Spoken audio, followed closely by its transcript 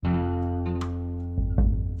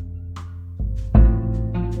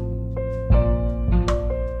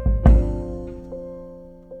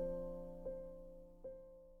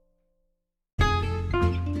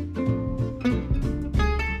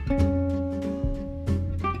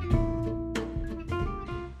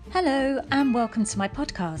Hello and welcome to my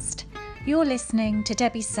podcast. You're listening to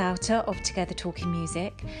Debbie Souter of Together Talking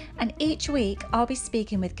Music, and each week I'll be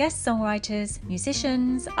speaking with guest songwriters,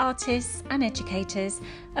 musicians, artists and educators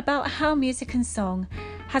about how music and song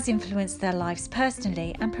has influenced their lives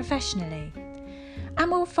personally and professionally.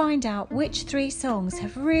 And we'll find out which 3 songs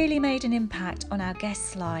have really made an impact on our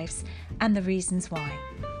guests' lives and the reasons why.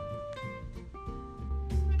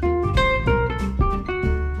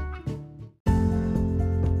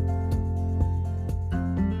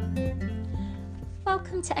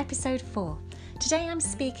 Welcome to episode 4. Today I'm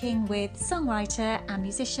speaking with songwriter and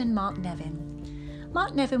musician Mark Nevin.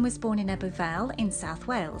 Mark Nevin was born in Ebbw Vale in South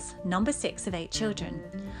Wales, number 6 of 8 children.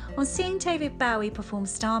 On seeing David Bowie perform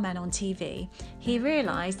Starman on TV, he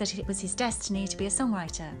realised that it was his destiny to be a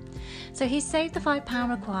songwriter. So he saved the £5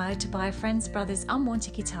 required to buy a friend's brother's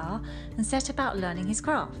unwanted guitar and set about learning his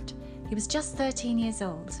craft. He was just 13 years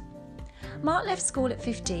old. Mark left school at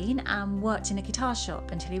 15 and worked in a guitar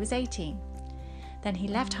shop until he was 18. Then he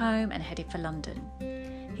left home and headed for London.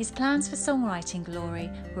 His plans for songwriting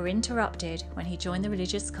glory were interrupted when he joined the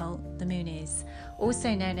religious cult, the Moonies,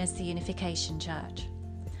 also known as the Unification Church.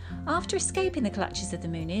 After escaping the clutches of the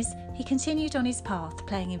Moonies, he continued on his path,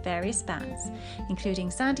 playing in various bands,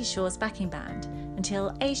 including Sandy Shaw's backing band,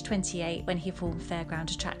 until age 28 when he formed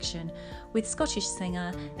Fairground Attraction with Scottish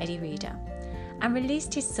singer Eddie Reader, and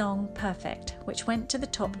released his song Perfect, which went to the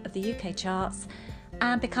top of the UK charts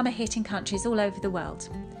and become a hit in countries all over the world.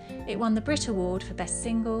 It won the Brit Award for Best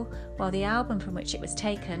Single, while the album from which it was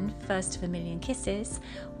taken, First of a Million Kisses,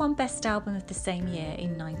 won Best Album of the same year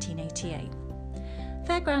in 1988.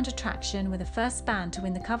 Fairground Attraction were the first band to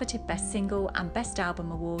win the coveted Best Single and Best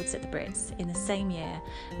Album awards at the Brits in the same year,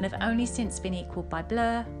 and have only since been equalled by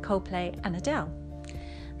Blur, Coldplay and Adele.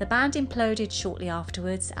 The band imploded shortly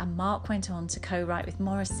afterwards, and Mark went on to co-write with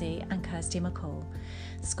Morrissey and Kirsty MacColl,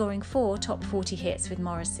 scoring 4 top 40 hits with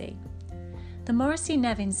Morrissey. The Morrissey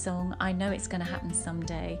Nevin song I Know It's Gonna Happen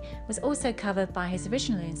Someday was also covered by his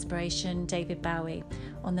original inspiration David Bowie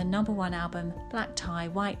on the number 1 album Black Tie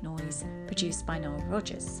White Noise, produced by Noel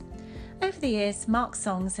Rodgers. Over the years, Mark's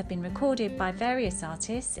songs have been recorded by various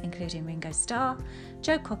artists including Ringo Starr,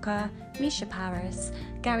 Joe Cocker, Misha Paris,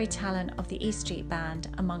 Gary Tallent of the E Street Band,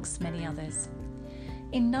 amongst many others.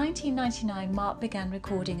 In 1999, Mark began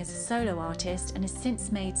recording as a solo artist and has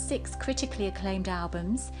since made 6 critically acclaimed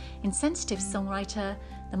albums: Insensitive Songwriter,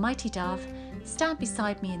 The Mighty Dove, Stand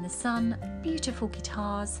Beside Me in the Sun, Beautiful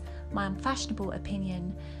Guitars, My Unfashionable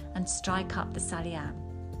Opinion, and Strike Up the Sally Ann.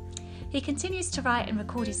 He continues to write and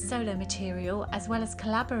record his solo material, as well as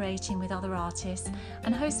collaborating with other artists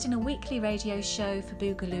and hosting a weekly radio show for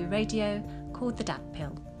Boogaloo Radio called The Dap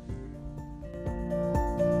Pill.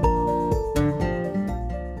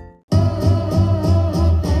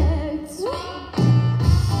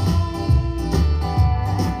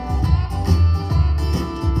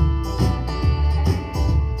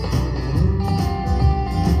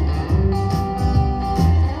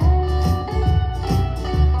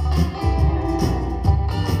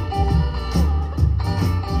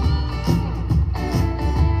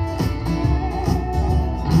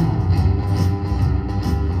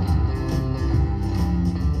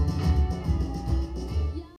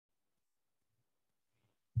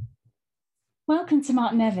 Welcome to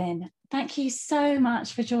Mark Nevin. Thank you so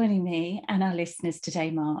much for joining me and our listeners today,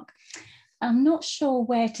 Mark. I'm not sure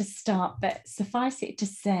where to start, but suffice it to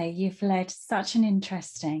say you've led such an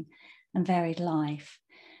interesting and varied life.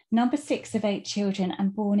 Number 6 of 8 children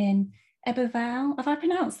and born in Ebbw Vale. Have I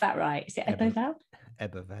pronounced that right? Is it Ebbw Vale?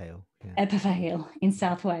 Ebbw Vale. Yeah. Ebbw Vale in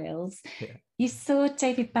South Wales. Yeah. You saw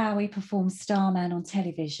David Bowie perform Starman on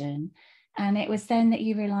television, and it was then that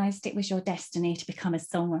you realised it was your destiny to become a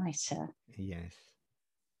songwriter. Yes.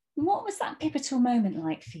 What was that pivotal moment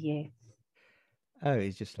like for you? Oh,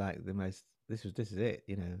 it's just like the most. This is it.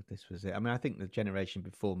 You know, this was it. I mean, I think the generation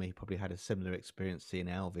before me probably had a similar experience seeing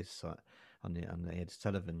Elvis on the Ed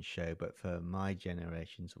Sullivan Show. But for my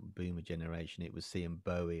generation, sort of boomer generation, it was seeing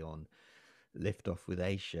Bowie on Lift Off with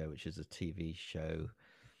Aisha, which is a TV show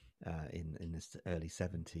in the early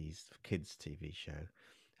 70s, kids TV show.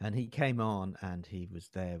 And he came on, and he was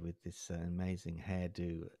there with this amazing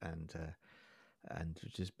hairdo and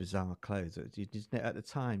just bizarre clothes. You just, at the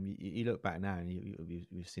time, you look back now, and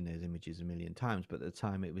we've seen those images a million times. But at the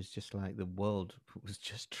time, it was just like the world was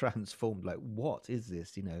just transformed. Like, what is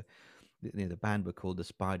this? You know, the band were called the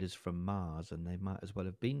Spiders from Mars, and they might as well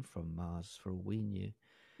have been from Mars for all we knew.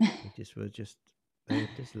 They had just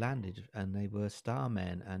landed, and they were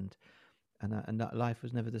starmen, and that life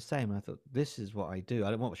was never the same. And I thought, this is what I do.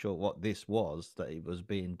 I'm not sure what this was that it was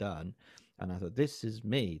being done, and I thought, this is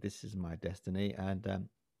me. This is my destiny. And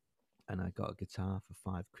and I got a guitar for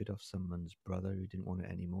 £5 off someone's brother who didn't want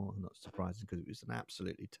it anymore. Not surprising because it was an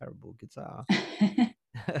absolutely terrible guitar. It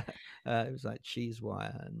was like cheese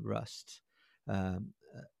wire and rust,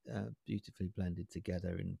 beautifully blended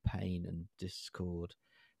together in pain and discord.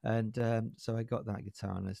 And so I got that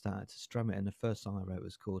guitar and I started to strum it. And the first song I wrote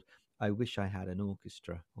was called "I Wish I Had an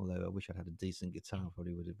Orchestra." Although I wish I'd had a decent guitar,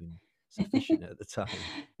 probably would have been sufficient at the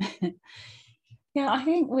time. Yeah, I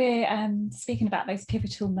think we're speaking about those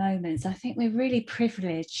pivotal moments. I think we're really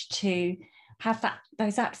privileged to have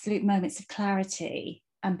those absolute moments of clarity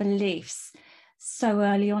and beliefs so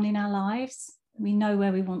early on in our lives. We know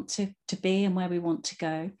where we want to be and where we want to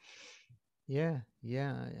go. Yeah,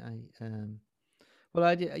 yeah. Well,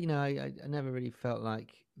 I did. I never really felt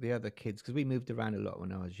like the other kids because we moved around a lot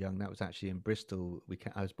when I was young. That was actually in Bristol.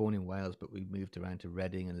 I was born in Wales, but we moved around to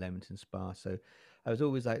Reading and Leamington Spa. So I was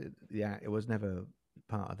always like, yeah, it was never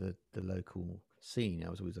part of the local scene. I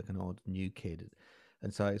was always like an odd new kid,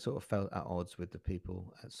 and so I sort of felt at odds with the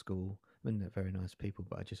people at school. I mean, they're very nice people,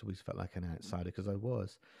 but I just always felt like an outsider because I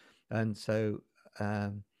was. And so,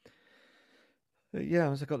 yeah,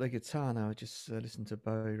 once I got the guitar now, I just listen to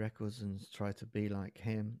Bowie records and try to be like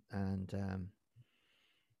him. And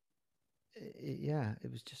yeah,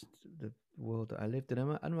 it was just the world that I lived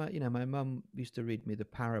in. My mum used to read me the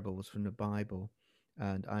parables from the Bible,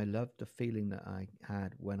 and I loved the feeling that I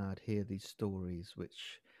had when I'd hear these stories,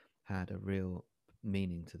 which had a real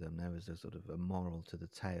meaning to them. There was a sort of a moral to the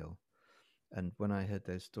tale. And when I heard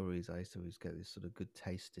those stories, I used to always get this sort of good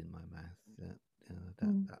taste in my mouth that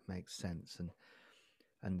that makes sense.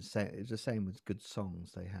 And say, it was the same with good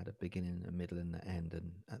songs. They had a beginning, a middle, and an end,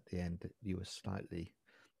 and at the end, you were slightly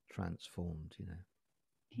transformed.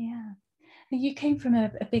 Yeah. You came from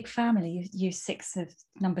a big family. You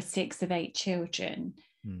number six of 8 children.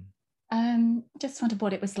 Just wondered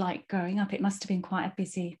what it was like growing up. It must have been quite a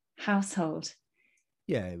busy household.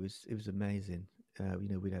 Yeah, it was amazing.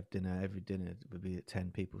 We'd have dinner. Every dinner would be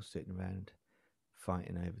 10 people sitting around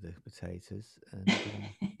fighting over the potatoes, and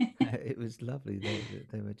it was lovely.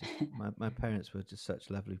 They were just my parents were just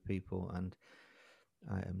such lovely people, and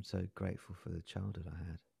I am so grateful for the childhood I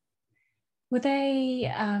had.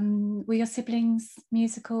 Were your siblings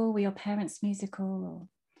musical? Were your parents musical?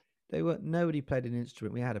 Or? Nobody played an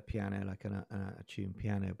instrument. We had a piano, like a tuned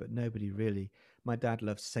piano, but nobody really. My dad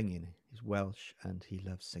loves singing. He's Welsh, and he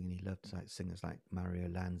loves singing. He loved like singers like Mario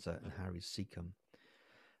Lanza and Harry Seacombe,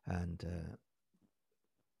 and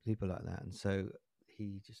people like that. And so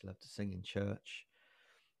he just loved to sing in church,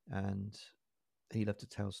 and he loved to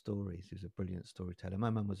tell stories. He was a brilliant storyteller. My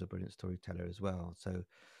mum was a brilliant storyteller as well. So,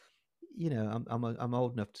 I'm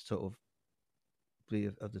old enough to sort of be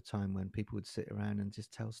of the time when people would sit around and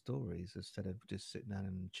just tell stories instead of just sitting down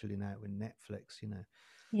and chilling out with Netflix.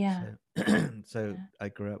 Yeah. So I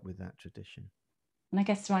grew up with that tradition. And I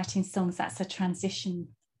guess writing songs, that's a transition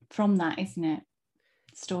from that, isn't it?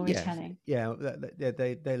 Storytelling. Yes. Yeah,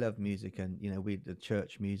 they love music, and we the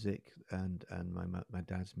church music and my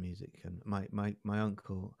dad's music, and my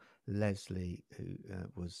uncle Leslie, who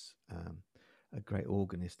was a great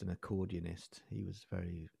organist and accordionist. He was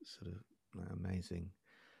very sort of amazing.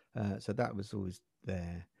 So that was always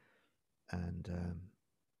there, and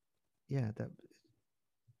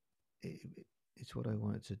it's what I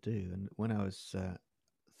wanted to do. And when I was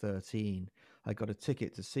 13, I got a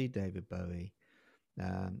ticket to see David Bowie.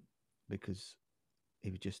 Because he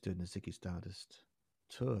was just doing the Ziggy Stardust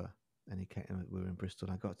tour, and he came. We were in Bristol,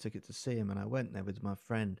 and I got a ticket to see him, and I went there with my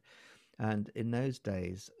friend. And in those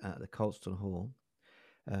days, at the Colston Hall,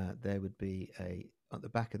 there would be at the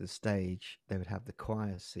back of the stage, they would have the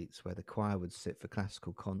choir seats where the choir would sit for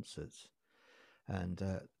classical concerts, and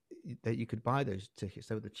you could buy those tickets.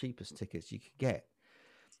 They were the cheapest tickets you could get,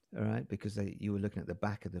 all right, because you were looking at the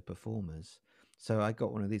back of the performers. So I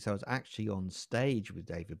got one of these. I was actually on stage with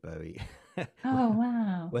David Bowie. Oh,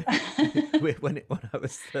 wow. when I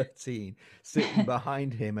was 13, sitting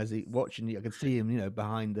behind him as he watching. I could see him,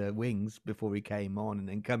 behind the wings before he came on, and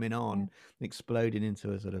then coming on, exploding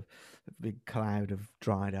into a sort of big cloud of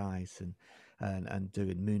dried ice, and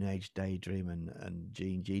doing Moon Age Daydream and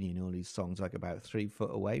Genie and all these songs like about 3 foot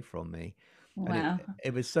away from me. Wow. And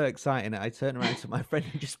it was so exciting that I turned around to my friend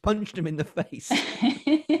and just punched him in the face.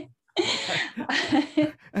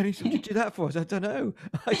 And he said, "What did you do that for?" I said, "I don't know.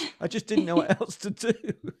 I just didn't know what else to do."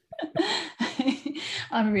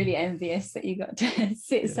 I'm really envious that you got to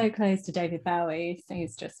sit so close to David Bowie. So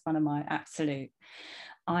he's just one of my absolute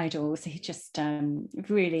idols. He just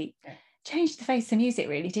really changed the face of music,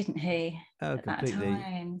 really, didn't he? Oh, At that completely.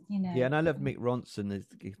 time, Yeah, and I love Mick Ronson, the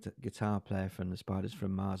guitar player from the Spiders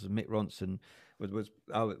from Mars. And Mick Ronson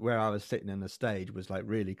where I was sitting on the stage was like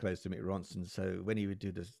really close to Mick Ronson. So when he would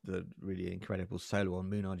do the really incredible solo on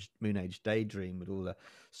Moon Age Daydream with all the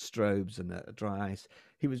strobes and the dry ice,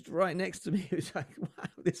 he was right next to me. It was like, wow,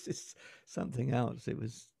 this is something else.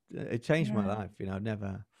 It changed my Yeah, life. You know, I've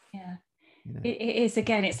never, yeah. you know. It is,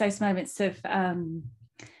 again, it's those moments of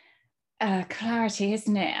clarity,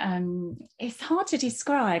 isn't it? It's hard to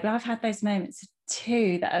describe. I've had those moments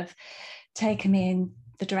too that have taken me in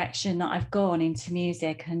the direction that I've gone into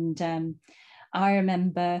music. And I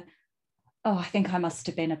remember, I think I must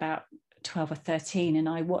have been about 12 or 13, and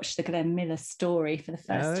I watched the Glenn Miller Story for the Oh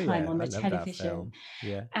first time yeah, on I the love that television. film.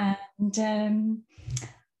 Yeah, And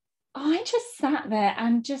I just sat there,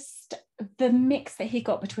 and just the mix that he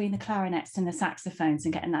got between the clarinets and the saxophones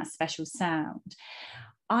and getting that special sound.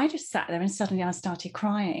 I just sat there, and suddenly I started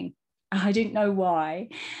crying. I didn't know why.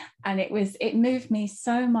 And it moved me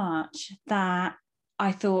so much that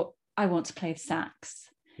I thought, I want to play the sax.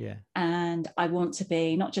 yeah, And I want to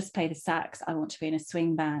be, not just play the sax, I want to be in a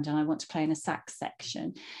swing band, and I want to play in a sax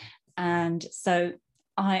section. And so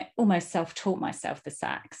I almost self-taught myself the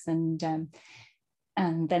sax. And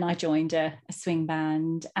then I joined a swing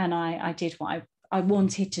band, and I did what I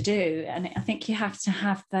wanted to do. And I think you have to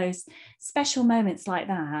have those special moments like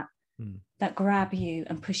that that grab you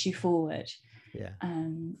and push you forward. yeah.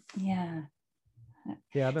 Yeah.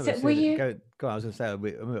 Yeah, I remember So were seeing it you? go. God, I was going to say,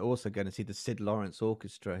 we're also going to see the Sid Lawrence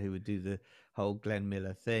Orchestra, who would do the whole Glenn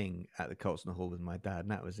Miller thing at the Colston Hall with my dad,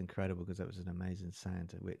 and that was incredible because that was an amazing sound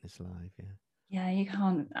to witness live. Yeah, Yeah, you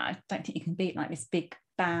can't. I don't think you can beat like this big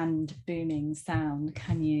band booming sound,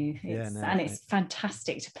 can you? yeah, no, It's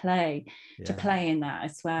fantastic to yeah, play in that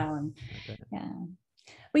as well. And I bet. yeah,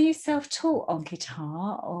 were you self-taught on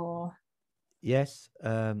guitar or? Yes,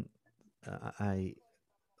 I.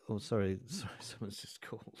 Oh, sorry, someone's just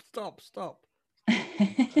called. Stop.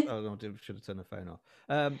 Oh no, I should have turned the phone off.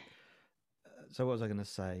 So what was I going to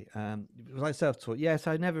say? Was I self-taught? Yes,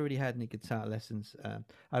 I never really had any guitar lessons.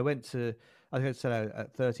 I went to, I was going to say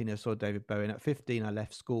at 13 I saw David Bowie, and at 15 I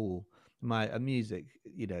left school. My music,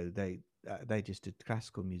 you know, they just did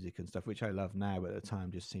classical music and stuff, which I love now, but at the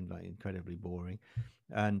time just seemed like incredibly boring.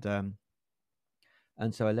 And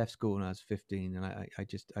and so I left school when I was 15, and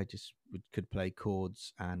could play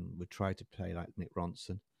chords and would try to play like Mick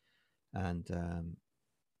Ronson, and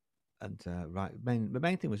right. The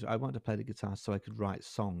main thing was I wanted to play the guitar so I could write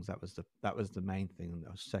songs. That was the main thing.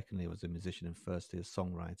 And secondly, I was a musician, and firstly, a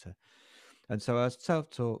songwriter. And so I was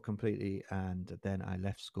self-taught completely. And then I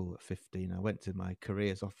left school at 15. I went to my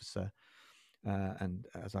careers officer, and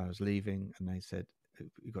as I was leaving, and they said,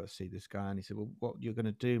 "You've got to see this guy." And he said, "Well, what you're going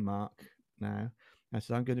to do, Mark, now?" I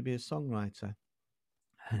said, "I'm going to be a songwriter."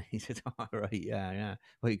 And he said, "All right, yeah.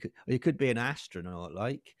 Well, you could be an astronaut,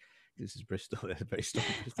 like." This is Bristol. They're very strong.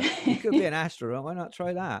 You could be an astronaut. Why not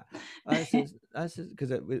try that? I said,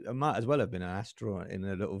 because I might as well have been an astronaut in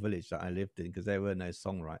a little village that I lived in, because there were no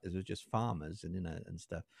songwriters. It was just farmers and and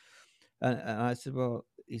stuff. And I said, well,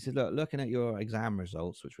 he said, look, looking at your exam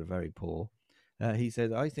results, which were very poor, he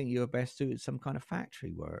said, I think you're best suited some kind of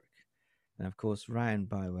factory work. And of course, round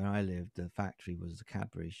by where I lived, the factory was the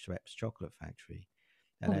Cadbury Schweppes chocolate factory.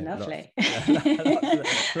 Oh, And lovely.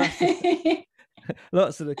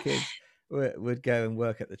 lots of the kids would go and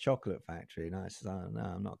work at the chocolate factory. And I said, oh, no,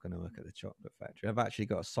 I'm not going to work at the chocolate factory. I've actually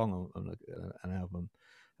got a song on an album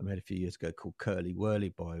I made a few years ago called Curly Whirly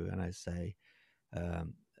Boy. And I say,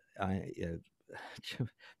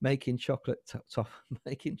 making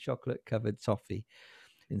making chocolate covered toffee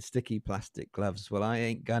in sticky plastic gloves. Well, I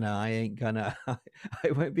ain't gonna. I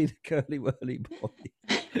won't be the curly whirly boy.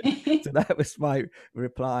 So that was my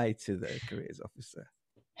reply to the careers officer.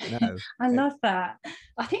 No, I love that.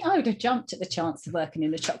 I think I would have jumped at the chance of working in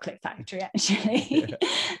the chocolate factory, actually.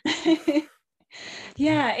 yeah.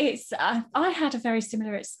 Yeah, it's. I had a very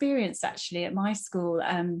similar experience actually at my school.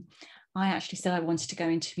 I actually said I wanted to go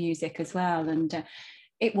into music as well, and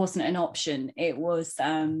it wasn't an option. It was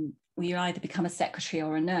you either become a secretary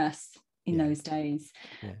or a nurse in those days,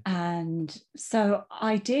 and so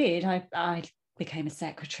I did. I became a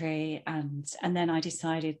secretary, and then I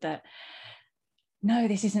decided that no,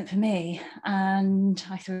 this isn't for me. And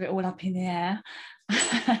I threw it all up in the air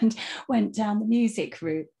and went down the music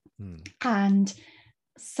route. And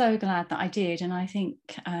so glad that I did. And I think,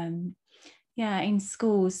 in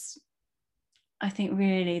schools, I think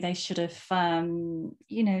really they should have,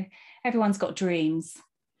 everyone's got dreams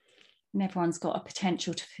and everyone's got a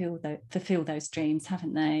potential to fulfill those dreams,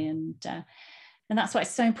 haven't they? And And that's why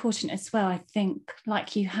it's so important as well. I think,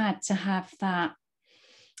 like, you had to have that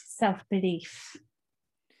self-belief.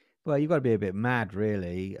 Well, you've got to be a bit mad,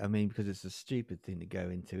 really. I mean, because it's a stupid thing to go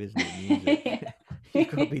into, isn't it? Music. You've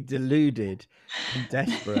got to be deluded and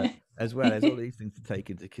desperate as well. There's all these things to take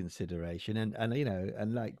into consideration. And you know,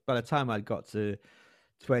 and like by the time I got to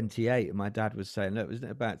 28, and my dad was saying, "Look, isn't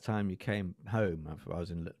it about time you came home?" I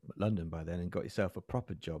was in London by then and got yourself a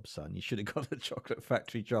proper job, son. You should have got the chocolate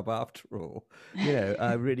factory job after all. You know,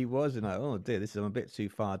 I really was, and oh dear, I'm a bit too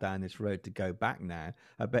far down this road to go back now.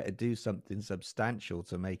 I better do something substantial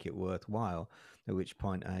to make it worthwhile. At which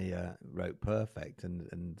point I wrote Perfect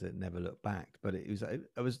and never looked back. But it was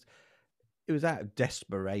out of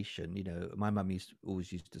desperation. You know, my mum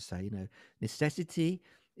always used to say, you know, necessity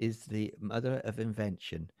is the mother of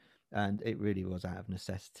invention. And it really was out of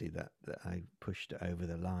necessity that I pushed it over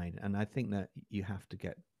the line. And I think that you have to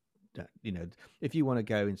get that, you know, if you want to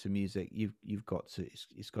go into music, you've got to,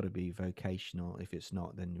 it's got to be vocational. If it's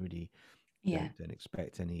not, then really Yeah. don't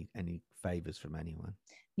expect any favors from anyone.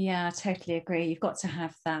 Yeah, I totally agree. You've got to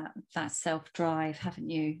have that self-drive, haven't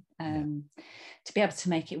you? To be able to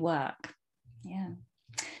make it work. Yeah.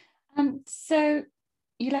 So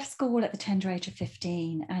you left school at the tender age of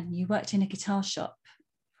 15 and you worked in a guitar shop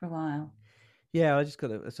for a while. Yeah, I just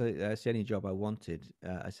got so that's the only job I wanted.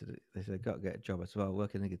 They said, got to get a job. I said, well, I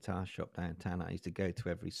work in a guitar shop downtown. I used to go to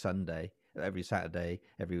every Sunday, every Saturday,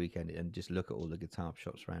 every weekend, and just look at all the guitar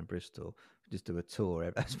shops around Bristol. Just do a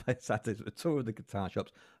tour. That's my Saturdays, a tour of the guitar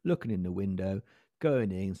shops, looking in the window,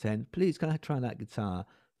 going in, saying, please, can I try that guitar?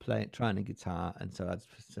 Trying a guitar. And so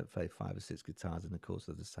I'd play 5 or 6 guitars in the course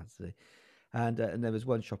of the Saturday. And there was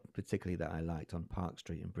one shop particularly that I liked on Park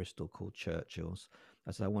Street in Bristol called Churchill's.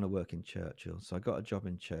 I said, I want to work in Churchill's. So I got a job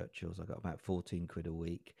in Churchill's. I got about 14 quid a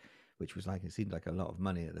week, which was like, it seemed like a lot of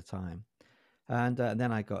money at the time. And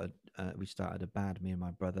then we started a band, me and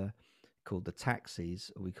my brother, called the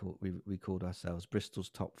Taxis. We called ourselves Bristol's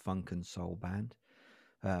top funk and soul band.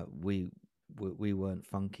 We weren't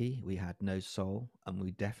funky. We had no soul, and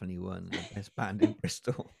we definitely weren't the best band in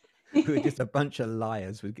Bristol. We were just a bunch of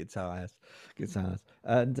liars with guitars,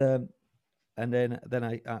 and then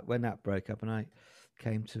I when that broke up, and I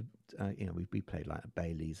came to you know, we played like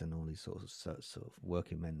Bailey's and all these sorts of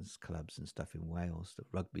working men's clubs and stuff in Wales, the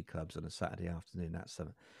rugby clubs on a Saturday afternoon.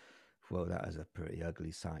 Well, that was a pretty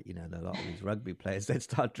ugly sight. You know, a lot of these rugby players, they'd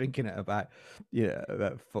start drinking at about, you know,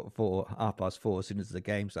 about 4:30 as soon as the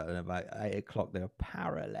game started. And about 8 o'clock, they were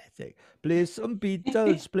paralytic. Play some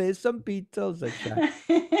Beatles, play some Beatles, they shout.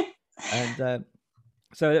 And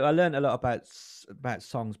so I learned a lot about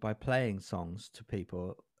songs by playing songs to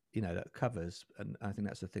people, you know, that covers. And I think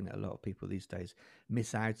that's the thing that a lot of people these days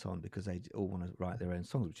miss out on, because they all want to write their own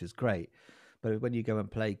songs, which is great. But when you go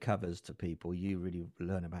and play covers to people, you really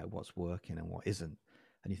learn about what's working and what isn't.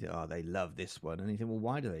 And you think, oh, they love this one. And you think, well,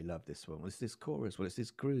 why do they love this one? Well, it's this chorus. Well, it's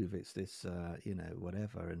this groove. It's this, you know,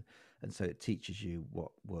 whatever. And so it teaches you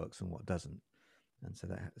what works and what doesn't. And so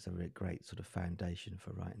that's a really great sort of foundation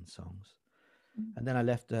for writing songs. And then I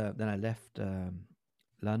left.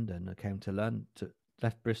 London. I came to London.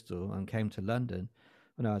 Left Bristol and came to London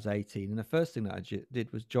when I was 18. And the first thing that I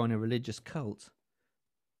did was join a religious cult.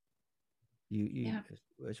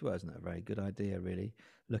 Which wasn't a very good idea, really,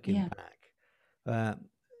 looking back.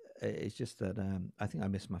 It's just that I think I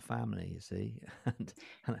miss my family, you see.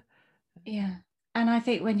 Yeah. And I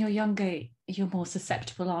think when you're younger, you're more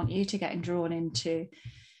susceptible, aren't you, to getting drawn into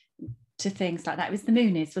things like that. It was the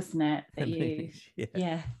Moonies, wasn't it? That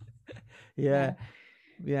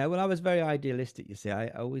Yeah. Well, I was very idealistic, you see. I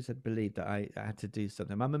always had believed that I had to do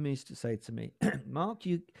something. My mum used to say to me, Mark,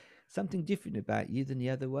 something different about you than the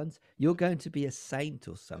other ones. You're going to be a saint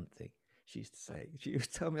or something. She used to say. She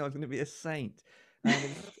used to tell me I was going to be a saint.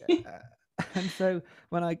 And so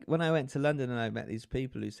when I went to London and I met these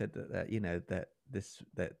people who said that you know, that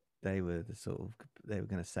they were they were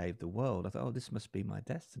going to save the world, I thought, oh, this must be my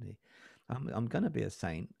destiny. I'm going to be a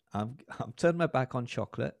saint. I've turned my back on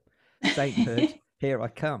chocolate, sainthood. Here I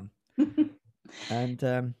come. And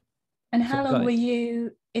how long were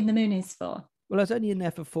you in the Moonies for? Well, I was only in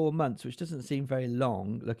there for 4 months, which doesn't seem very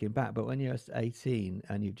long looking back. But when you're 18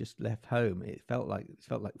 and you've just left home, it felt like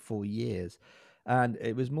 4 years, and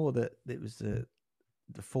it was more that it was the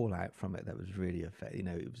fallout from it that was really affecting. You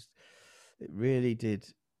know, it really did.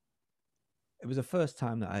 It was the first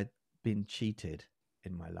time that I'd been cheated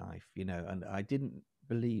in my life, you know, and I didn't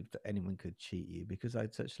believe that anyone could cheat you because I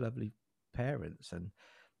had such lovely parents, and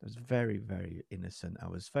I was very, very innocent. I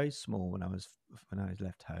was very small when I was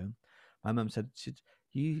left home. My mum said,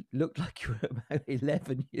 you looked like you were about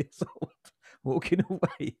 11 years old, walking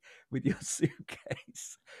away with your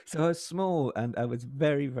suitcase. So I was small and I was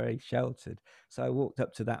very, very sheltered. So I walked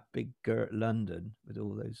up to that big Gert London with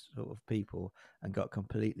all those sort of people and got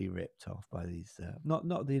completely ripped off by these.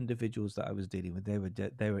 Not the individuals that I was dealing with.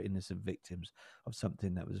 They were innocent victims of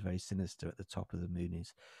something that was very sinister at the top of the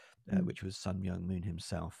Moonies, Mm. which was Sun Myung Moon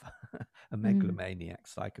himself, a Mm. megalomaniac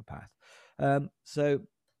psychopath. So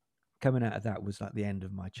coming out of that was like the end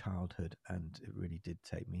of my childhood, and it really did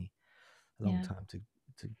take me a long Yeah. time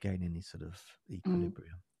to gain any sort of Mm.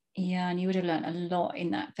 equilibrium. Yeah, and you would have learned a lot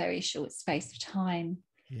in that very short space of time.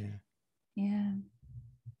 Yeah. Yeah.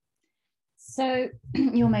 So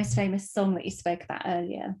your most famous song that you spoke about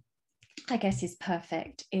earlier, I guess, is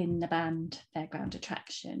Perfect in the band Fairground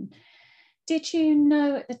Attraction. Did you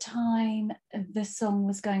know at the time the song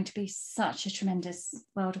was going to be such a tremendous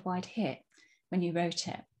worldwide hit when you wrote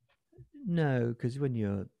it? No, because when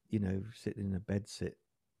you're, sitting in a bed sit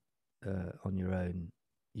on your own,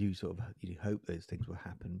 you sort of you hope those things will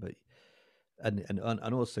happen, but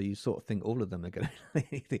and also you sort of think all of them are going to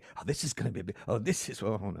think, oh, this is going to be a bit, oh, this is,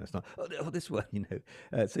 oh no, it's not, oh this one,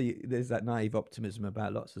 there's that naive optimism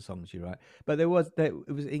about lots of songs you write, but it was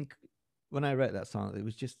when I wrote that song, it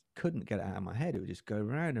was just couldn't get it out of my head. It would just go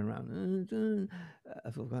round and round. I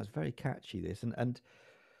thought, well, that's very catchy, this, and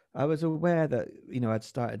I was aware that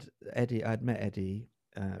I'd met Eddie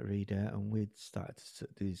Reader, and we'd started to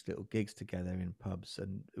do these little gigs together in pubs,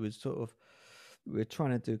 and it was sort of we were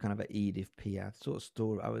trying to do kind of an Edith Piaf sort of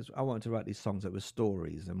story. I wanted to write these songs that were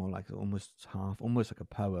stories, and more like almost like a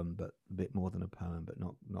poem, but a bit more than a poem, but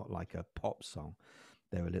not like a pop song.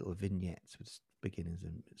 They were little vignettes with beginnings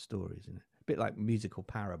and stories in it, a bit like musical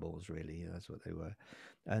parables, really. That's what they were,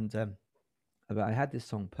 and but I had this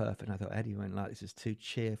song Perfect, and I thought Eddie won't like this. It's too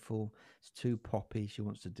cheerful. It's too poppy. She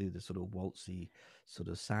wants to do the sort of waltzy, sort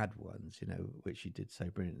of sad ones, which she did so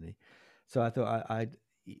brilliantly. So I thought I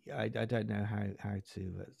don't know how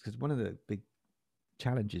to, because one of the big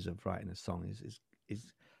challenges of writing a song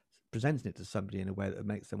is presenting it to somebody in a way that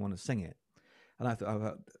makes them want to sing it. And I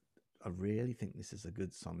thought, I really think this is a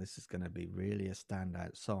good song. This is going to be really a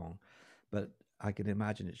standout song. But I can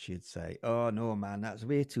imagine that she'd say, "Oh no, man, that's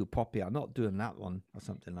way too poppy. I'm not doing that one," or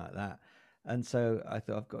something like that. And so I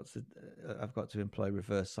thought I've got to employ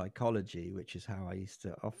reverse psychology, which is how I used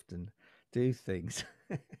to often do things,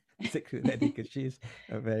 particularly with Eddie, because she's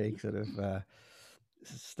a very sort of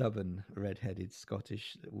stubborn, red-headed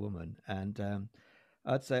Scottish woman, and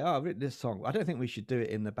I'd say, "Oh, I've written this song. I don't think we should do it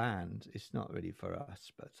in the band. It's not really for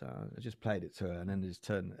us." But I just played it to her, and then just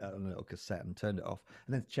turned it on a little cassette and turned it off,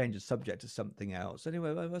 and then changed the subject to something else.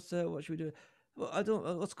 Anyway, what should we do? Well, I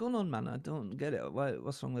don't. What's going on, man? I don't get it.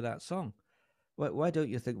 What's wrong with that song? Why don't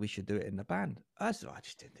you think we should do it in the band? I said, I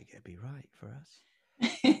just didn't think it'd be right for us.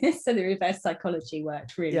 So the reverse psychology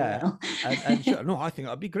worked really Yeah, well. and sure, no, I think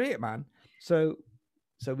that'd be great, man. So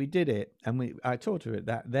we did it, and I taught her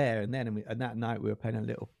that there and then, and that night we were playing a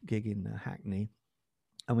little gig in Hackney,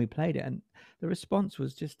 and we played it, and the response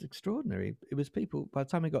was just extraordinary. It was people. By the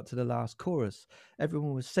time we got to the last chorus,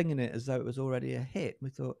 everyone was singing it as though it was already a hit.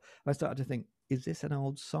 I started to think, is this an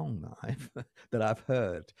old song that I've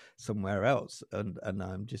heard somewhere else, and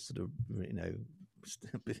I'm just sort of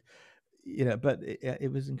but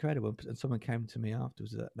it was incredible. And someone came to me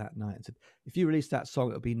afterwards that night and said, if you release that song,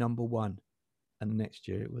 it'll be number one. And the next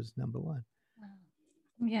year it was number one. Wow.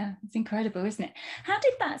 Yeah, it's incredible, isn't it? How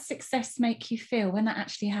did that success make you feel when that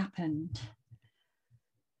actually happened?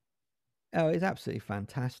 Oh, it's absolutely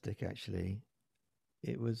fantastic, actually.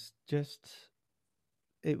 It was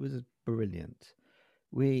brilliant.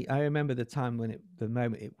 I remember the time the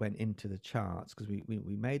moment it went into the charts, because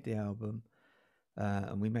we made the album,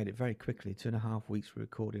 and we made it very quickly. 2.5 weeks we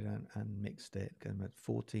recorded and mixed it, and we had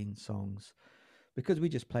 14 songs. Because we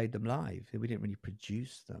just played them live, we didn't really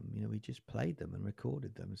produce them. We just played them and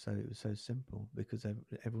recorded them. So it was so simple because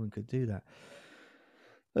everyone could do that.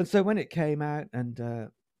 And so when it came out, and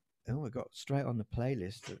it got straight on the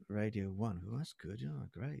playlist at Radio 1. Oh, that's good. Oh,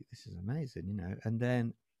 great. This is amazing, And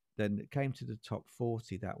then it came to the top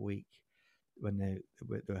 40 that week when they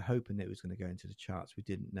were hoping that it was going to go into the charts. We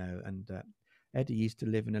didn't know. And Eddie used to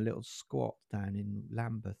live in a little squat down in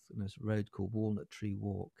Lambeth on a road called Walnut Tree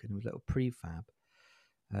Walk, and it was a little prefab.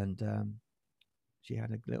 And she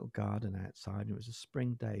had a little garden outside, and it was a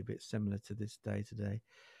spring day, a bit similar to this day today.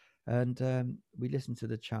 And we listened to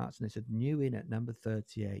the charts, and they said, new in at number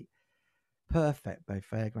 38, Perfect by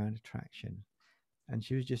Fairground Attraction. And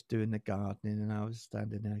she was just doing the gardening, and I was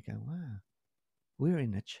standing there going, wow, we're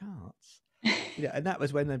in the charts. And that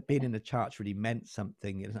was when being in the charts really meant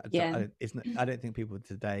something. Yeah. I don't think people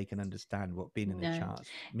today can understand what being in the charts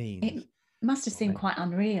means. It must have seemed quite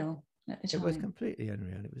unreal at the time. It was completely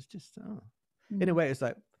unreal. It was just, in a way, it's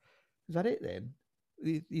like is that it then?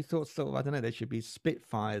 You thought sort of, I don't know, there should be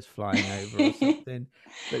Spitfires flying over or something,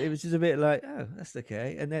 but it was just a bit like, oh, that's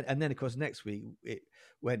okay. And then of course next week it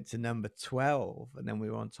went to number 12, and then we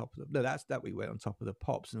were on top of the no, that's that we went on top of the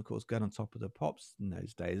Pops, and of course going on top of the Pops in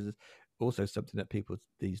those days is also something that people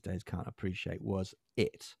these days can't appreciate was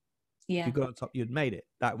it. If Yeah. you got on top, you'd made it.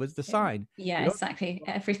 That was the sign. Yeah, You're exactly.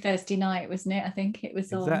 Every Thursday night, wasn't it? I think it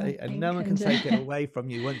was on. exactly, I and think, no one can and take it away from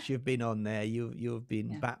you once you've been on there. You've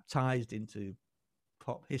been yeah. baptized into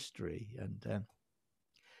pop history, and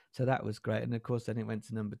so that was great. And of course, then it went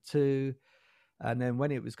to number 2, and then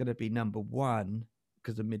when it was going to be number 1,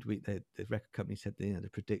 because the midweek the record company said the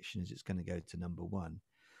prediction is it's going to go to number 1,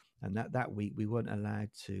 and that week we weren't allowed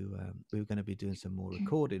to. We were going to be doing some more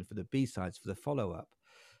recording for the B-sides for the follow-up,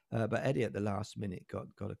 but Eddie at the last minute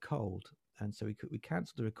got a cold, and so we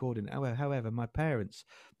cancelled the recording. However, my parents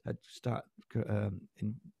had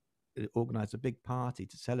organised a big party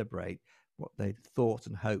to celebrate what they thought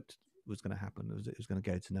and hoped was going to happen. It was going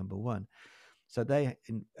to go to number 1. So they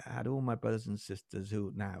had all my brothers and sisters who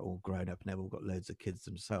are now all grown up and they've all got loads of kids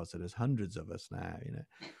themselves. So there's hundreds of us now,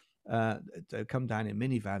 to come down in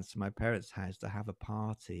minivans to my parents' house to have a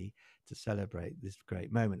party to celebrate this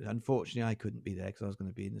great moment. Unfortunately, I couldn't be there because I was going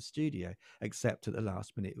to be in the studio, except at the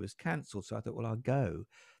last minute it was cancelled. So I thought, well, I'll go,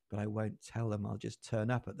 but I won't tell them. I'll just turn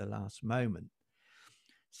up at the last moment.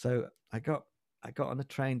 So I got on a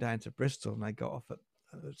train down to Bristol, and I got off at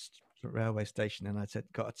a railway station, and I said,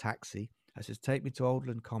 got a taxi. I said, take me to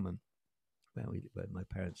Oldland Common, where my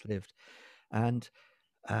parents lived. And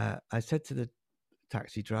I said to the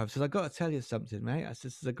taxi driver, I said, I got to tell you something, mate. I said,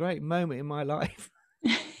 this is a great moment in my life.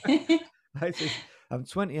 I said, I'm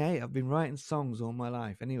 28. I've been writing songs all my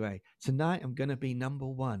life. Anyway, tonight I'm going to be number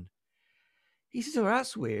 1. He says, oh,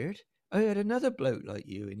 that's weird. I had another bloke like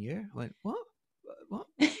you in here. I went, what?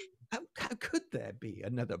 How could there be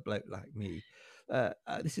another bloke like me?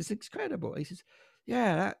 This is incredible. He says,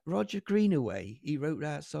 yeah, that Roger Greenaway, he wrote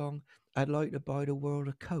that song, I'd Like to Buy the World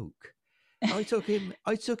a Coke. I took him,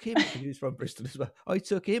 he was from Bristol as well. I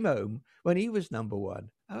took him home when he was number 1.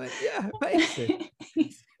 I went, yeah, amazing.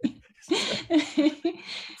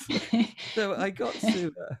 So I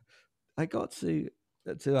got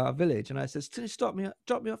to our village, and I said, can you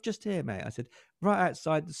drop me off just here, mate? I said, right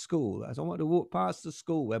outside the school. I wanted to walk past the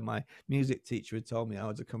school where my music teacher had told me I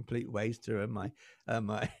was a complete waster, and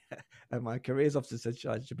my careers officer said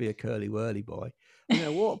I should be a curly whirly boy. I'm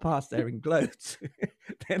going to walk past there and gloat.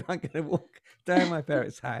 Then I'm going to walk down my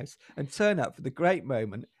parents' house and turn up for the great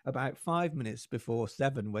moment about 5 minutes before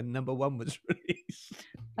 7 when number 1 was released.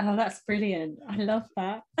 Oh, that's brilliant. I love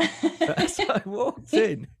that. So I walked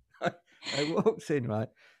in. I walked in, right,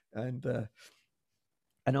 and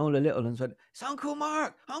all the little ones went, it's Uncle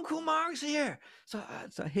Mark. Uncle Mark's here. So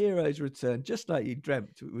Heroes returned, just like you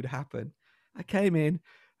dreamt it would happen. I came in,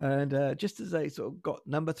 and just as they sort of got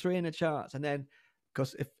number 3 in the charts, and then,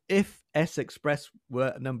 because if S Express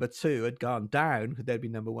were number 2 had gone down, they'd be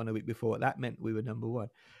number 1 a week before, that meant we were number 1.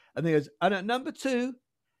 And they goes, and at number 2,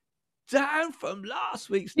 down from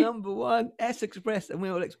last week's number 1, S Express, and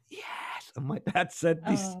we were like, yes. And my dad said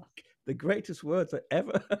the greatest words I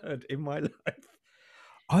ever heard in my life.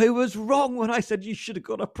 I was wrong when I said you should have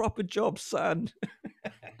got a proper job, son.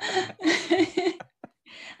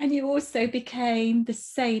 And you also became the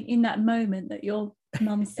saint in that moment that your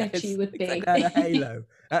mum said you would be. Exactly, had a halo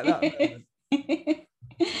at that moment.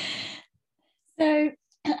 So,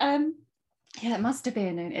 yeah, it must have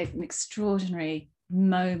been an extraordinary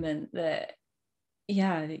moment that,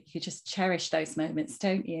 yeah, you just cherish those moments,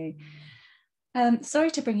 don't you? Sorry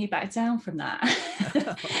to bring you back down from that.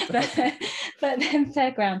 but then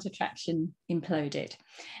Fairground Attraction imploded.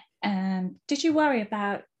 Did you worry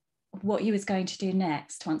about what you was going to do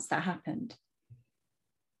next once that happened?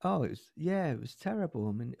 Oh, it was terrible.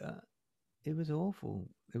 I mean, it was awful.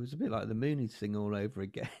 It was a bit like the Moonies thing all over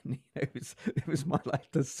again. It was my life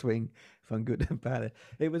to swing from good and bad.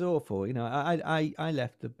 It was awful. I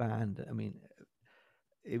left the band. I mean,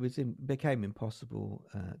 became impossible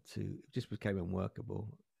just became unworkable,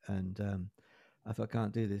 and I thought, I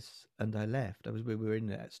can't do this, and I left. We were in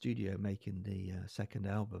that studio making the second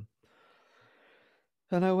album,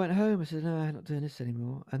 and I went home. I said, no, I'm not doing this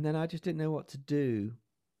anymore. And then I just didn't know what to do.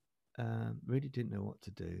 Really didn't know what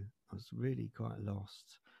to do. I was really quite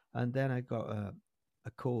lost. And then I got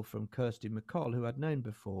a call from Kirsty MacColl, who I'd known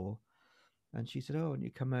before, and she said, oh, and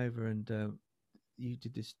you come over and you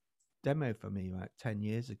did this demo for me like 10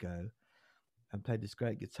 years ago and played this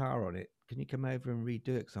great guitar on it. Can you come over and redo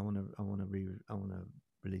it? Because I want to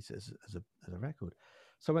release it as a record.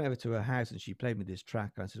 So I went over to her house and she played me this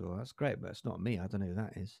track. I said, well, that's great, but it's not me. I don't know who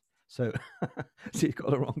that is. So, so you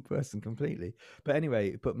got the wrong person completely. But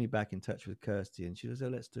anyway, it put me back in touch with Kirsty, and she was, "Oh,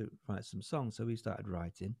 let's write some songs." So we started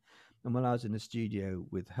writing, and while I was in the studio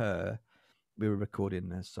with her, we were recording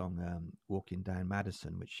a song, "Walking Down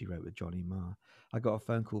Madison," which she wrote with Johnny Marr. I got a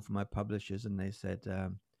phone call from my publishers, and they said,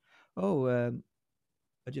 "Oh,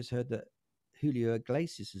 I just heard that Julio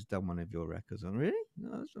Iglesias has done one of your records." I'm really,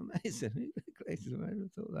 no, that's amazing. Julio Iglesias, I never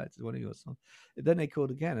thought that's one of your songs. And then they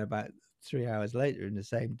called again about 3 hours later in the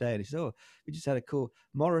same day, and he said, "Oh, we just had a call.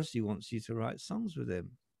 Morrissey wants you to write songs with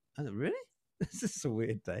him." I said, "Really?" This is a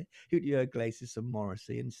weird day. Julio Iglesias and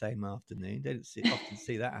Morrissey in the same afternoon. They don't often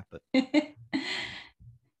see that happen.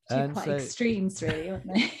 Two And quite so, extremes, really, aren't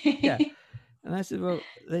yeah. they? And I said, "Well,"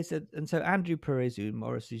 they said, and so Andrew Parisi,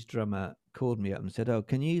 Morrissey's drummer, called me up and said, "Oh,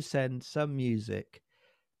 can you send some music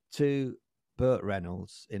to Burt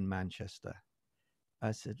Reynolds in Manchester?"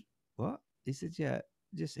 I said, "What?" He said, "Yeah,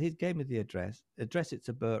 just," he gave me the address it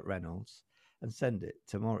to Burt Reynolds and send it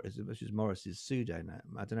to Morris, which is Morris's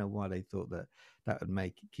pseudonym. I don't know why they thought that that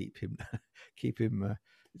would keep him keep him.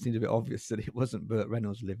 It seemed a bit obvious that it wasn't Burt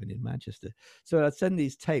Reynolds living in Manchester. So I'd send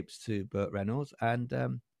these tapes to Burt Reynolds, and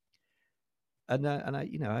I,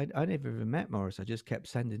 I never even met Morris. I just kept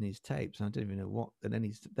sending these tapes, and I didn't even know what. And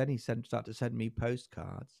then he started to send me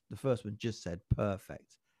postcards. The first one just said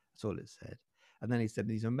 "perfect." That's all it said. And then he sent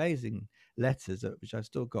these amazing letters, which I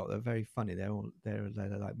still got. They're very funny. They're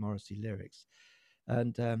like Morrissey lyrics.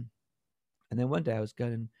 And then one day I was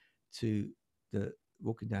going to the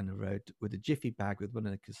walking down the road with a jiffy bag with one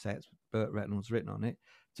of the cassettes with Burt Reynolds written on it.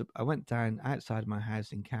 So I went down outside my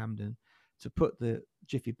house in Camden to put the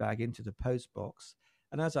jiffy bag into the post box.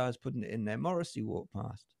 And as I was putting it in there, Morrissey walked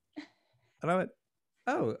past. And I went,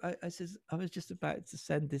 "Oh," I says, "I was just about to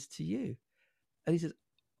send this to you." And he says,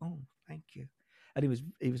 "Oh, thank you." And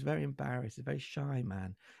he was very embarrassed, a very shy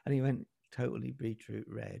man. And he went totally beetroot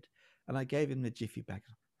red. And I gave him the jiffy bag.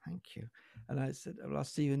 "Thank you." And I said, "Well, I'll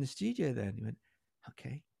see you in the studio then." He went,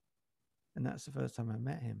 "Okay." And that's the first time I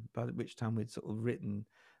met him, by which time we'd sort of written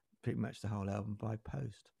pretty much the whole album by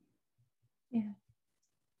post. Yeah.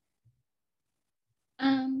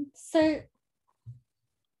 So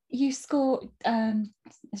you scored,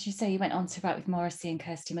 as you say, you went on to write with Morrissey and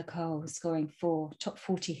Kirsty MacColl, scoring 4 top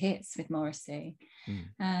 40 hits with Morrissey.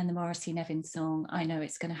 And the Morrissey Nevin song, "I Know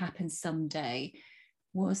It's Going to Happen Someday,"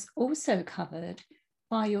 was also covered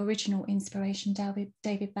by your original inspiration,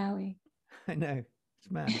 David Bowie. I know.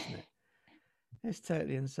 It's mad, isn't it? It's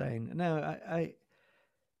totally insane. No,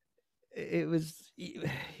 it was,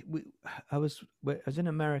 I was in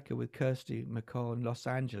America with Kirsty MacColl in Los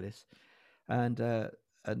Angeles, and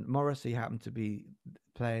Morrissey happened to be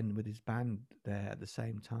playing with his band there at the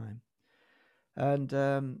same time, and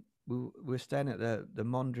we were staying at the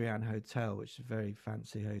Mondrian Hotel, which is a very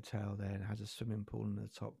fancy hotel there, and has a swimming pool on the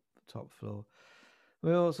top floor.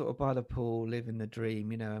 We're all sort of by the pool, living the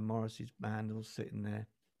dream, and Morrissey's band all sitting there,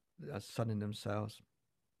 sunning themselves,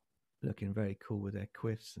 looking very cool with their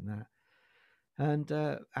quiffs and that. And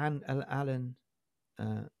Alan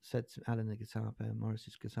said to Alan, the guitar player,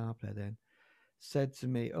 Morrissey's guitar player, then said to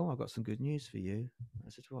me, "Oh, I've got some good news for you." I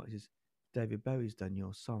said, "What?" He says, "David Bowie's done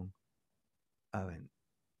your song." I went,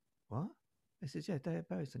 "What?" He says, "Yeah, David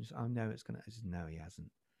Bowie's done your song." "Oh, no, it's gonna." I said, "No, he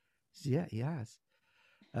hasn't." He says, "Yeah, he has."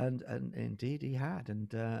 And indeed he had. And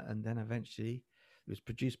then eventually it was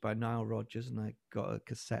produced by Nile Rodgers, and I got a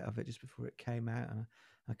cassette of it just before it came out, and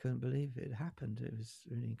I couldn't believe it happened. It was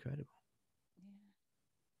really incredible.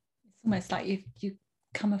 It's almost like you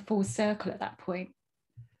come a full circle at that point.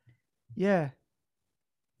 Yeah,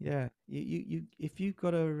 yeah. You if you've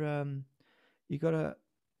got a you gotta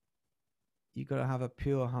have a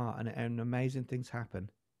pure heart, and amazing things happen.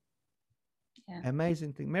 Yeah.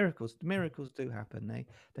 Amazing miracles do happen.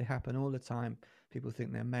 They happen all the time. People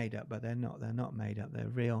think they're made up, but they're not made up. They're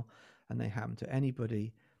real, and they happen to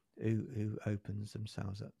anybody who opens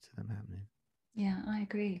themselves up to them happening. Yeah, I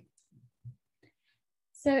agree.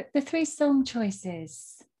 So the 3 song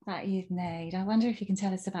choices that you've made, I wonder if you can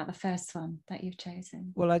tell us about the first one that you've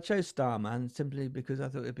chosen. Well, I chose Starman simply because I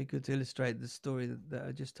thought it'd be good to illustrate the story that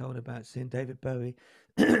I just told about seeing David Bowie,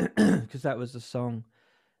 because that was the song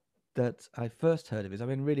that I first heard of his. I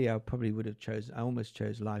mean, really, I probably would have I almost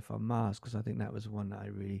chose Life on Mars, because I think that was one that I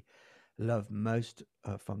really loved most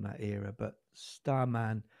from that era. But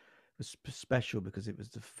Starman was special because it was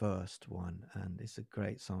the first one, and it's a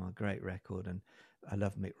great song, a great record, and I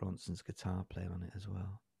love Mick Ronson's guitar playing on it as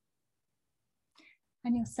well.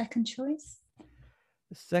 And your second choice?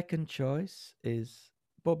 The second choice is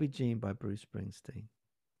Bobby Jean by Bruce Springsteen.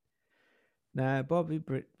 Now, but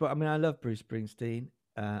I mean, I love Bruce Springsteen,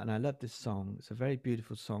 and I love this song. It's a very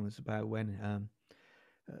beautiful song. It's about when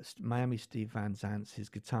Miami Steve Van Zant, his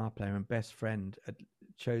guitar player and best friend,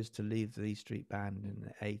 chose to leave the E Street Band in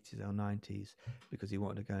the 80s or 90s because he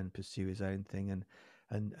wanted to go and pursue his own thing.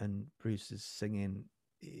 And Bruce is singing.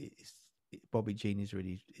 Bobby Jean is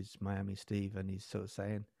really is Miami Steve, and he's sort of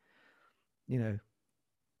saying, you know,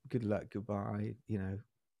 good luck, goodbye. You know,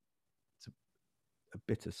 it's a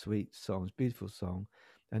bittersweet song, it's a beautiful song.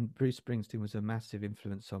 And Bruce Springsteen was a massive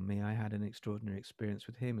influence on me. I had an extraordinary experience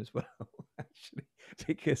with him as well, actually,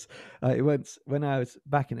 because once when I was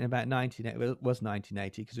back in about 1980, well, it was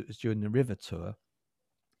 1980 because it was during the River Tour.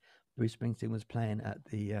 Bruce Springsteen was playing at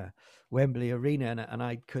the Wembley Arena, and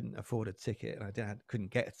I couldn't afford a ticket, and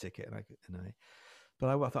couldn't get a ticket, but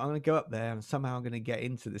I thought I'm going to go up there and somehow I'm going to get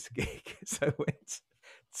into this gig. So I went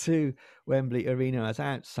to Wembley Arena. I was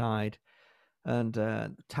outside, and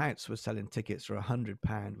touts were selling tickets for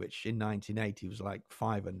 £100, which in 1980 was like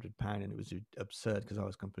 £500, and it was absurd because I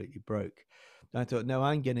was completely broke. And I thought, no,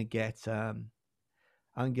 I'm gonna get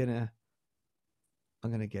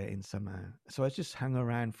in somehow. So I just hung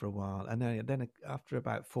around for a while, and then after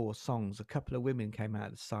about 4 songs, a couple of women came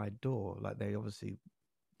out the side door, like they obviously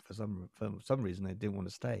for some reason they didn't want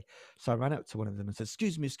to stay. So I ran up to one of them and said,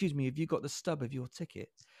 excuse me, have you got the stub of your ticket?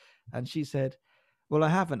 And she said, well, I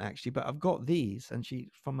haven't actually, but I've got these. And she,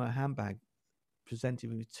 from her handbag, presented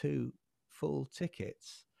me with 2 full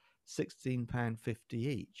tickets, £16.50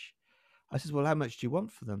 each. I said, well, how much do you want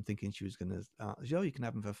for them? Thinking she was going to, oh, you can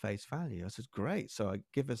have them for face value. I said, great. So I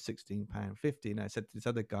give her £16.50. And I said to this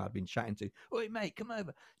other guy I'd been chatting to, oi, mate, come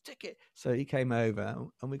over, ticket. So he came over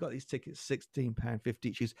and we got these tickets, £16.50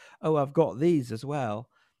 each. She goes, oh, I've got these as well.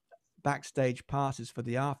 Backstage passes for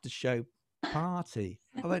the after show party.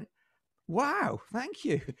 I went, wow, thank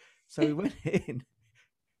you. So we went in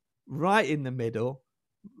right in the middle,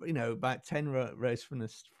 about 10 rows from the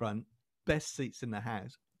front, best seats in the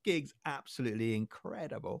house. Gig's absolutely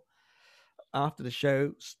incredible. After the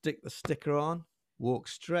show, stick the sticker on, walk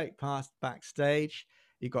straight past backstage.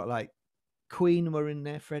 You got like Queen were in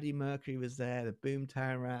there, Freddie Mercury was there, the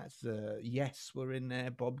Boomtown Rats, Yes were in there,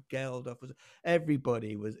 Bob Geldof was.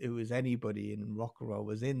 Everybody was. It was anybody in rock and roll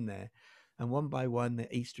was in there. And one by one,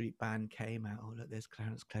 the E Street Band came out. Oh, look, there's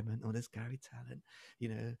Clarence Clement. Oh, there's Gary Tallent.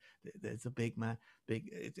 There's a big man.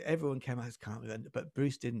 Everyone came out. But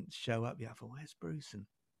Bruce didn't show up yet. I thought, where's Bruce?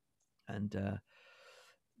 And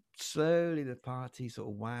slowly the party sort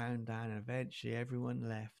of wound down, and eventually everyone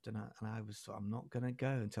left. And I was I'm not going to go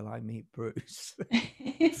until I meet Bruce.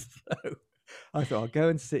 So I thought I'll go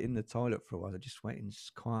and sit in the toilet for a while. I just went and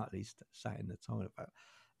just quietly sat in the toilet.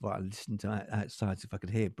 But I listened to outside if I could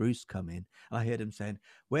hear Bruce come in. And I heard him saying,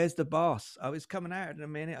 where's the boss? I was coming out in a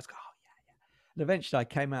minute. I was going, oh, yeah. And eventually I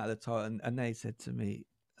came out of the toilet and they said to me,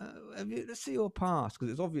 let's see your pass. Because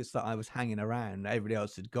it's obvious that I was hanging around. Everybody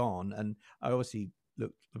else had gone. And I obviously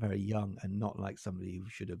looked very young and not like somebody who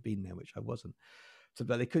should have been there, which I wasn't. So,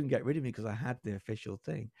 but they couldn't get rid of me because I had the official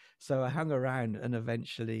thing. So I hung around, and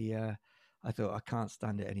eventually I thought I can't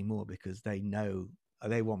stand it anymore because they know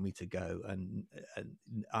they want me to go, and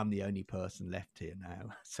I'm the only person left here now.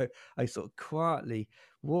 So I sort of quietly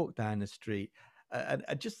walked down the street, and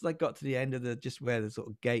just as I got to the end of just where the sort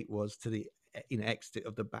of gate was to the exit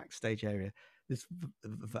of the backstage area, this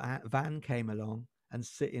van came along, and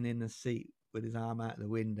sitting in the seat with his arm out the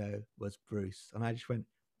window was Bruce, and I just went,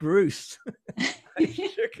 Bruce. And he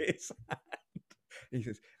shook his hand. He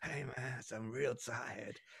says, hey man, I'm real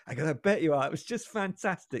tired. I gotta bet you are. It was just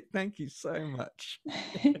fantastic. Thank you so much.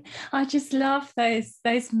 I just love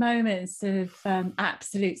those moments of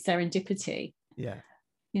absolute serendipity. Yeah.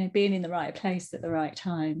 Being in the right place at the right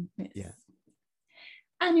time. Yeah.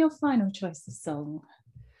 And your final choice of song?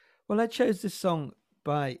 Well, I chose this song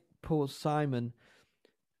by Paul Simon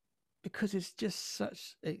because it's just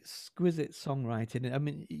such exquisite songwriting. I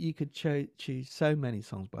mean, you could choose so many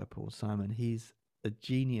songs by Paul Simon. He's a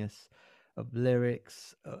genius of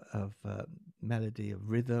lyrics, of melody, of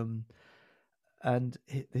rhythm, and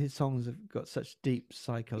his songs have got such deep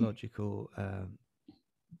psychological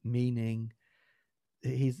meaning.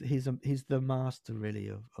 He's the master, really,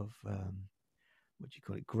 of what do you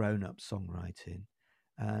call it, grown-up songwriting.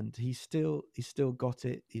 And he's still got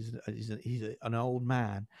it. He's an old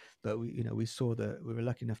man, but we were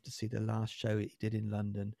lucky enough to see the last show he did in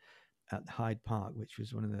London at Hyde Park, which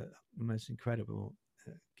was one of the most incredible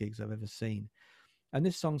gigs I've ever seen. And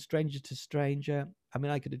this song, "Stranger to Stranger," I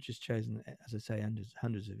mean, I could have just chosen, as I say,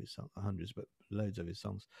 hundreds of his songs, but loads of his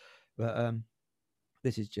songs. But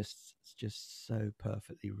this is just so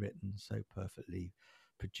perfectly written, so perfectly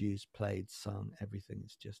produced, played, sung, everything.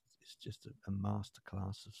 It's just a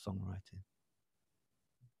masterclass of songwriting.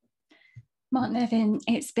 Mark Nevin,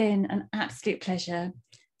 it's been an absolute pleasure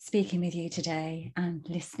speaking with you today and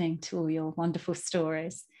listening to all your wonderful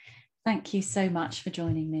stories. Thank you so much for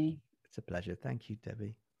joining me. It's a pleasure. Thank you,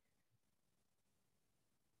 Debbie.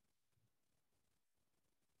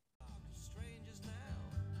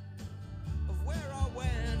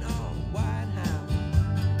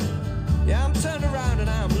 Yeah, I'm turned around and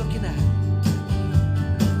I'm looking at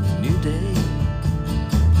a new day.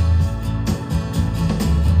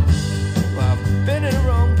 Well, I've been in the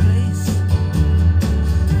wrong place.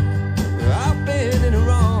 I've been in the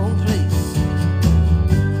wrong place.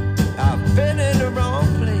 I've been in the wrong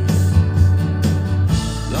place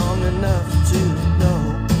long enough to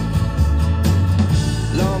know.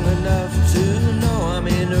 Long enough to know I'm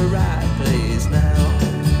in the right place now.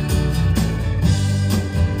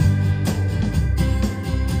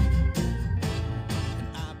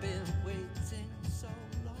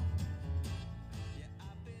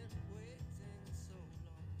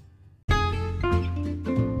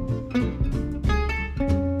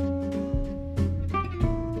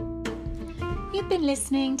 You've been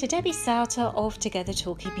listening to Debbie Sauter of Together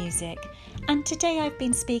Talking Music, and today I've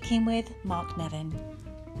been speaking with Mark Nevin.